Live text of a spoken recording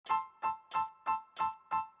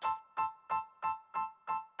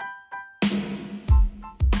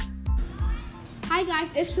Hi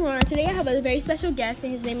guys, it's Kimora. Today I have a very special guest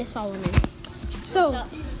and his name is Solomon. So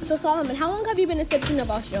Solomon, how long have you been a citizen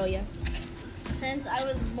of Australia? Since I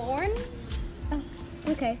was born.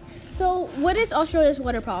 Okay. So what is Australia's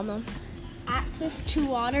water problem? Access to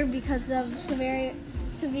water because of severe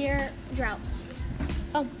droughts.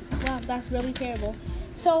 Oh, wow, that's really terrible.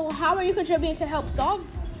 So how are you contributing to help solve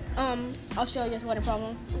Australia's water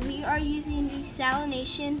problem? We are using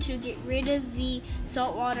desalination to get rid of the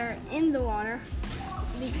salt water in the water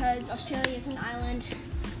because Australia is an island,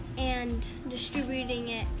 and distributing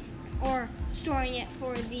it or storing it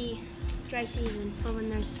for the dry season for when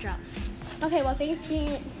there's droughts. Okay, well thanks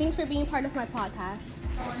for being part of my podcast.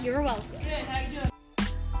 You're welcome. Good, how you doing?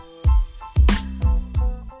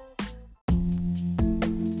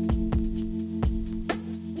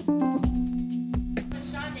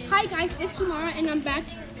 Hi guys, it's Kimara and I'm back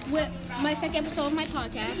with my second episode of my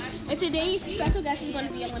podcast. And today's special guest is going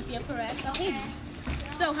to be Olympia Perez of Haiti.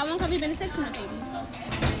 So, how long have you been a citizen of Haiti?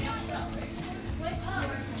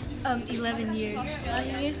 11 years.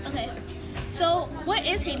 11 years? Okay. So, what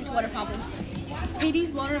is Haiti's water problem?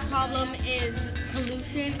 Haiti's water problem is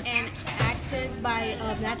pollution and access by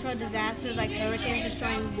natural disasters like hurricanes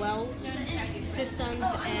destroying well systems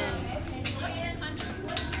and...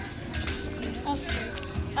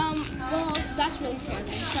 Well, that's really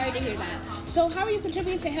terrible. Sorry to hear that. So, how are you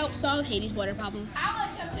contributing to help solve Haiti's water problem?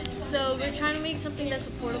 So we're trying to make something that's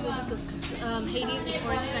affordable because Haiti is the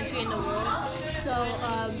poorest country in the world. So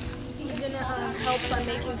we're going to help by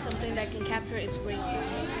making something that can capture its rainfall.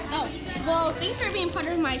 Oh, well, thanks for being part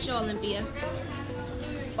of my show, Olympia.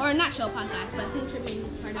 Or not show, podcast, but thanks for being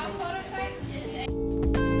part of it.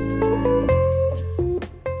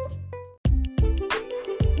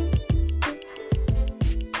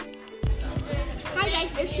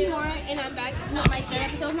 It's Kimora, and I'm back with my third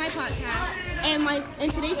episode of my podcast.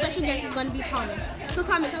 And today's special guest is going to be Thomas. So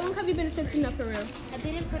Thomas, how long have you been a citizen of Peru? I've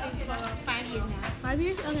been in Peru for 5 years now. 5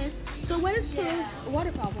 years? Okay. So what is Peru's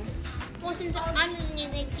water problem? Well, since I'm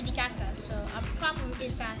in Titicaca, so our problem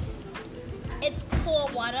is that it's poor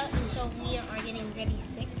water, and so we are getting really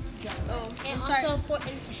sick. Oh, and also poor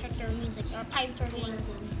infrastructure means like our pipes are getting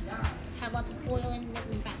have lots of oil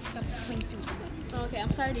and bad stuff coming through. Okay,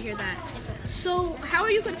 I'm sorry to hear that. So, how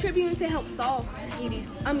are you contributing to help solve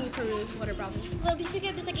Peru's water problem? Well, we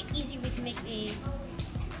figured there's like an easy way to make a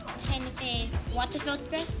kind of a water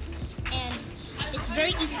filter, and it's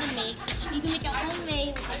very easy to make. You can make it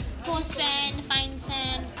homemade, pour sand, fine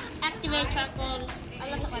sand, activate charcoal, a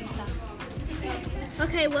lot of other stuff.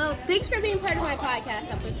 Okay, well, thanks for being part of my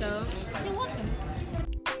podcast episode. You're welcome.